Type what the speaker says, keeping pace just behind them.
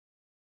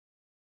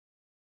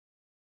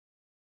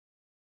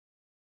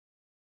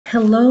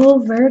Hello,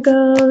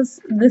 Virgos.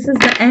 This is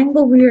the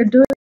angle we are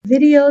doing a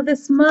video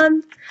this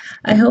month.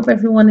 I hope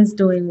everyone is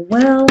doing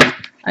well.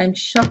 I'm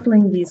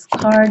shuffling these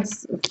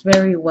cards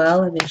very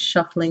well. I've been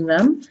shuffling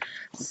them.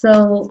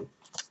 So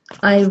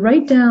I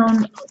write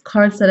down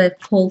cards that I've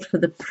pulled for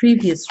the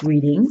previous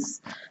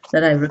readings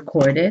that I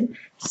recorded.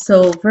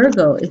 So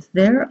Virgo, if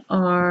there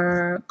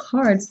are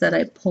cards that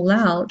I pull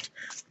out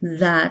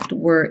that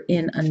were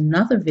in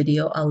another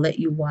video, I'll let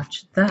you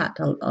watch that.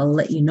 I'll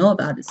let you know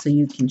about it so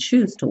you can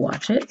choose to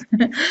watch it.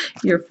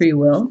 Your free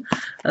will.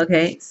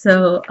 Okay,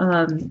 so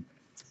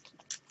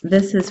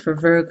this is for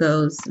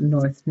Virgo's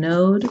North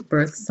Node,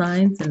 birth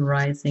signs, and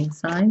rising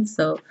signs.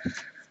 So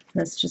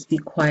let's just be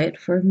quiet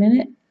for a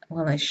minute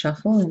while I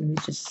shuffle and we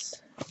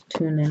just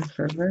tune in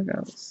for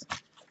Virgos.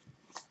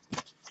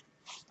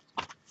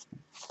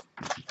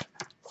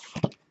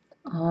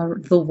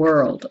 The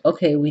World.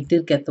 Okay, we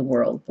did get the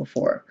World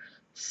before.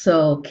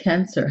 So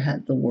Cancer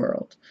had the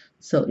World.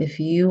 So if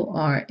you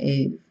are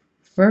a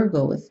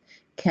Virgo with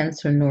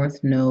Cancer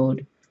North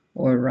Node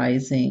or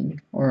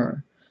rising,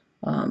 or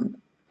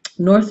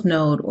North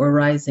Node or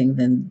rising,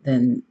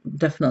 then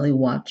definitely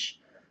watch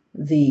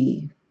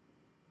the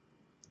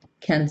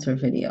Cancer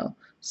video.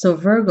 So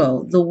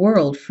Virgo, the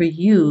world for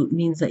you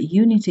means that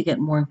you need to get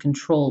more in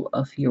control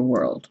of your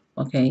world,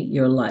 okay,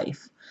 your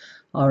life.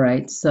 All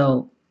right,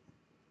 so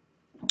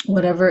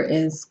whatever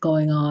is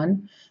going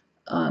on,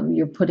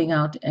 you're putting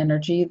out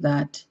energy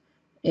that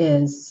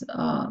is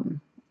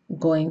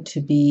going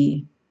to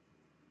be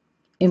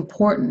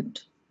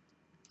important,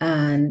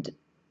 and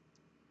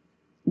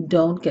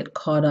don't get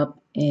caught up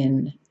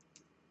in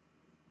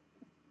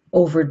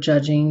over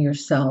judging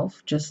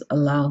yourself. Just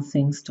allow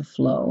things to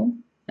flow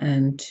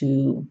and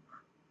to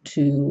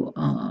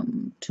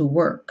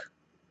work,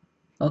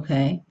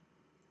 okay,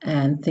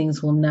 and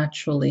things will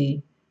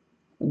naturally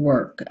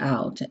work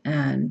out,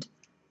 and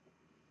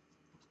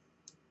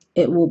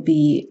it will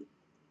be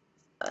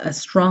a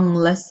strong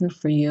lesson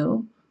for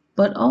you,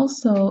 but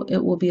also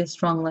it will be a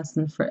strong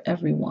lesson for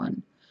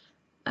everyone.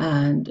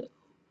 And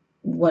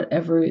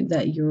whatever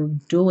that you're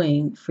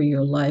doing for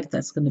your life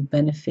that's going to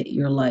benefit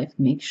your life,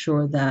 make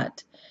sure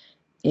that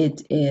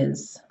it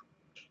is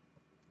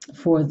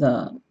for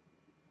the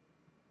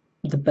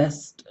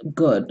best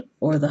good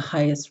or the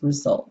highest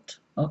result,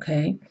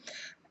 okay?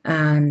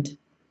 And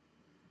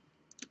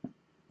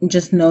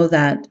just know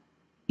that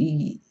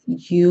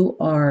you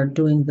are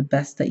doing the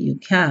best that you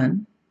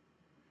can,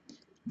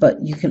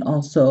 but you can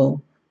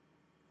also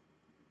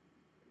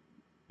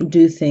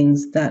do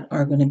things that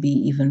are going to be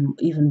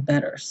even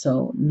better.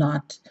 So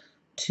not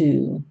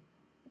to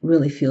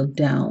really feel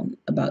down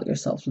about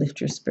yourself. Lift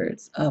your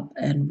spirits up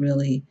and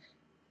really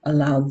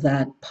allow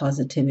that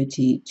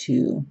positivity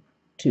to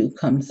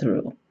come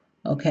through,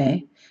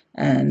 okay?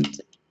 And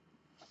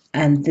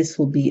this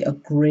will be a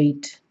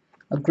great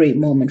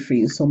moment for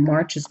you. So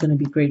March is going to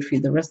be great for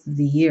you. The rest of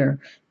the year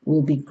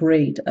will be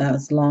great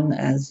as long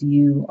as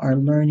you are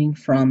learning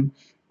from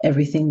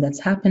everything that's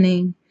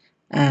happening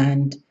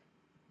and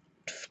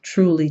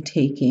truly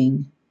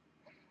taking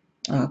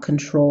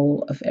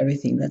control of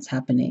everything that's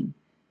happening,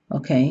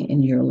 okay,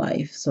 in your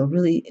life. So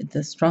really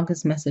the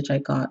strongest message I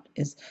got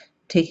is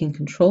taking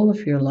control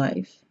of your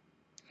life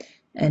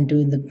and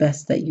doing the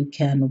best that you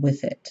can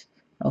with it,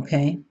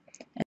 okay,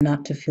 and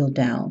not to feel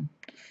down.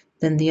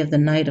 Then you have the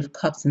Knight of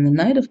Cups, and the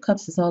Knight of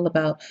Cups is all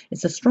about,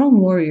 it's a strong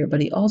warrior,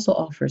 but he also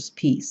offers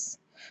peace.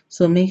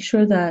 So make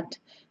sure that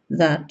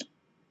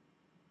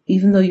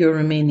even though you're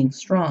remaining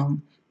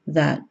strong,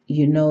 that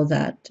you know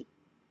that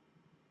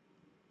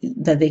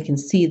they can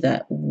see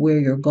that where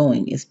you're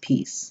going is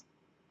peace,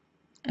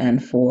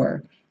 and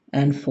for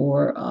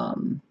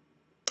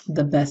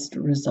the best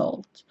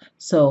result.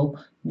 So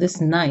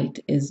this knight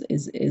is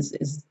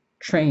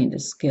trained,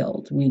 is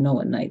skilled. We know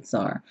what knights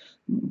are,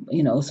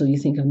 you know. So you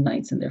think of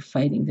knights and they're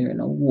fighting, they're in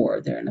a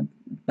war, they're in a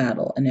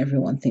battle, and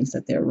everyone thinks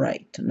that they're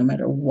right no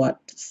matter what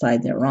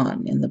side they're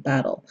on in the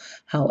battle.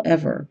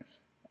 However,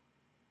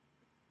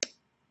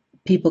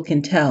 people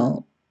can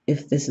tell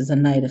if this is a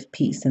knight of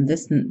peace, and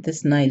this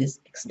knight is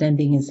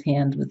extending his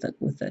hand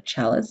with a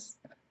chalice,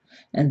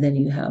 and then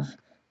you have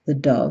the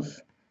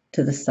dove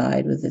to the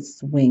side with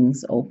its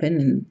wings open,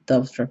 and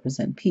doves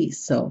represent peace.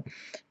 So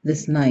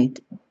this Knight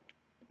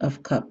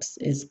of Cups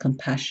is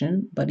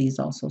compassion, but he's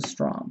also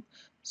strong.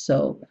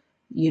 So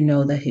you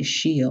know that his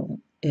shield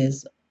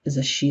is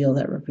a shield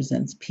that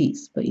represents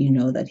peace, but you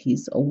know that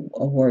he's a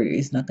warrior.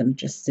 He's not going to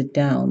just sit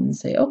down and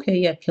say, okay,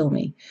 yeah, kill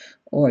me,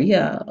 or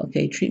yeah,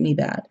 okay, treat me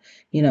bad,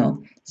 you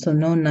know. So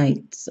no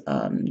knights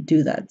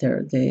do that.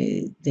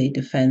 They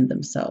defend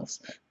themselves,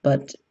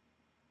 but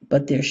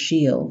their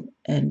shield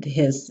and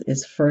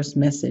his first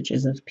message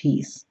is of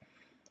peace.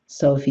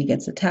 So if he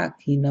gets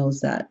attacked, he knows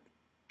that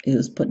it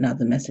was putting out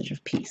the message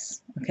of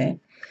peace, okay?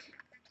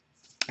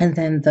 And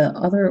then the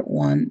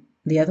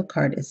other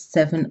card is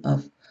Seven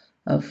of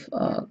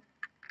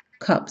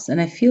Cups,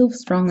 and I feel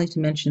strongly to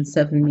mention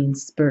 7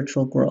 means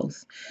spiritual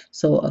growth,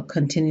 so a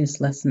continuous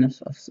lesson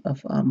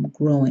of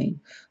growing.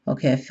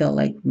 Okay, I felt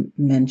like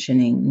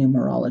mentioning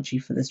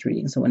numerology for this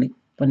reading, so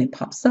when when it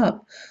pops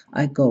up,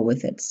 I go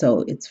with it.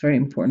 So it's very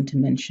important to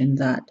mention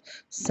that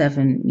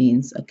 7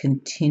 means a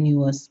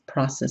continuous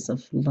process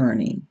of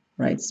learning,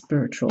 right?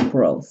 Spiritual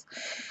growth.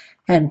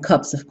 And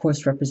cups, of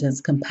course,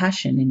 represents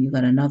compassion, and you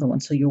got another one.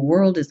 So your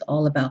world is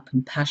all about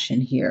compassion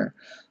here,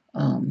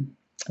 um,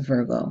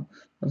 Virgo.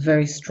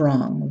 Very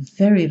strong,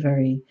 very,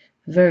 very,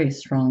 very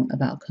strong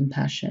about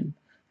compassion.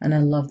 And I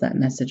love that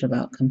message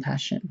about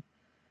compassion.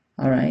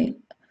 All right.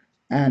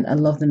 And I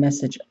love the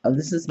message of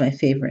this is my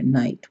favorite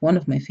night, one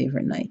of my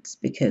favorite nights,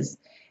 because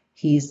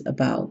he's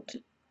about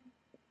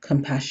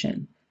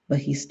compassion, but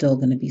he's still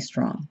going to be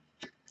strong.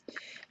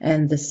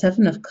 And the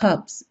 7 of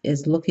Cups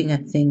is looking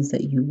at things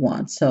that you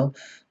want. So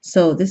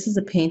this is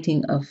a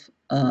painting of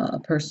a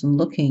person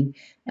looking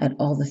at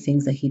all the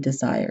things that he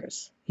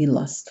desires, he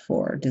lusts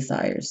for,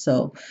 desires.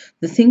 So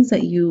the things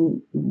that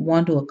you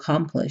want to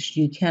accomplish,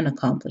 you can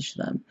accomplish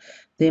them.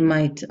 They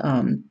might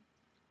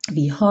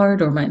be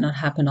hard or might not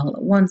happen all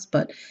at once,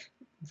 but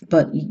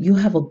you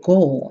have a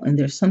goal and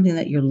there's something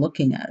that you're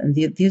looking at, and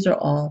these are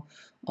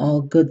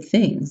all good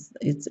things.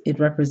 It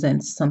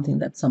represents something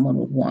that someone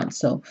would want.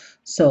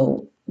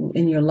 So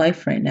in your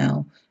life right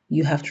now,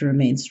 you have to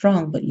remain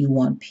strong, but you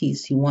want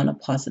peace, you want a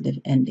positive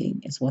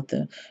ending, is what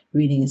the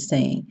reading is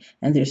saying.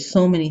 And there's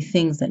so many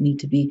things that need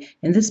to be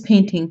in this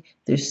painting.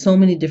 There's so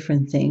many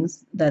different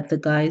things that the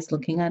guy is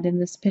looking at in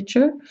this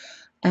picture,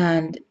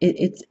 and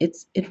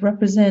it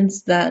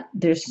represents that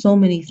there's so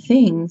many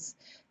things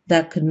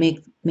that could make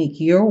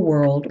your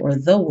world or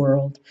the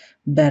world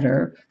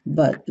better,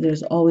 but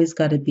there's always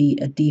got to be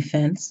a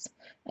defense,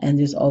 and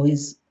there's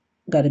always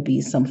got to be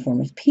some form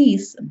of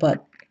peace.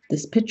 But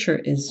this picture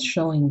is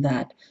showing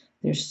that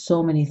there's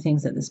so many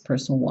things that this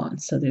person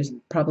wants. So there's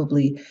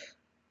probably,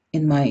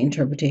 in my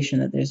interpretation,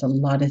 that there's a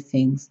lot of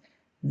things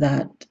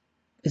that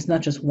it's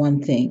not just one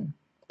thing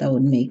that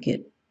would make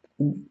it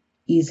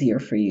easier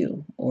for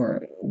you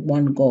or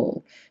one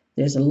goal.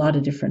 There's a lot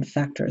of different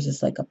factors.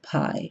 It's like a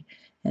pie,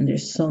 and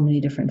there's so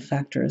many different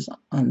factors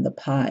on the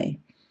pie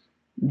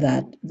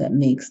that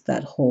makes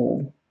that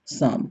whole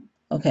sum.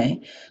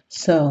 Okay,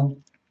 so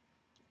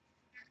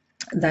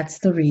that's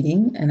the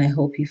reading, and I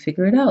hope you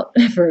figure it out.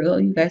 Virgo,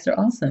 you guys are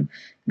awesome.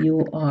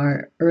 You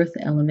are earth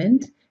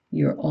element.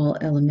 You're all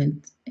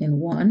elements in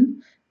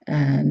one,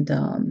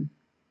 and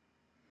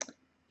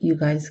you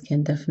guys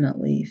can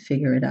definitely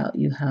figure it out.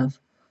 You have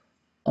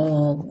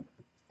all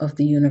of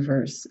the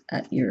universe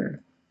at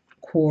your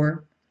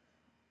core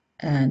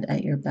and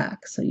at your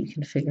back, so you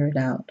can figure it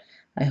out.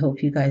 I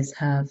hope you guys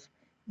have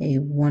a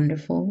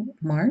wonderful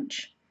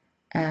March,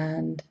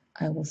 and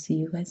I will see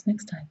you guys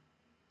next time.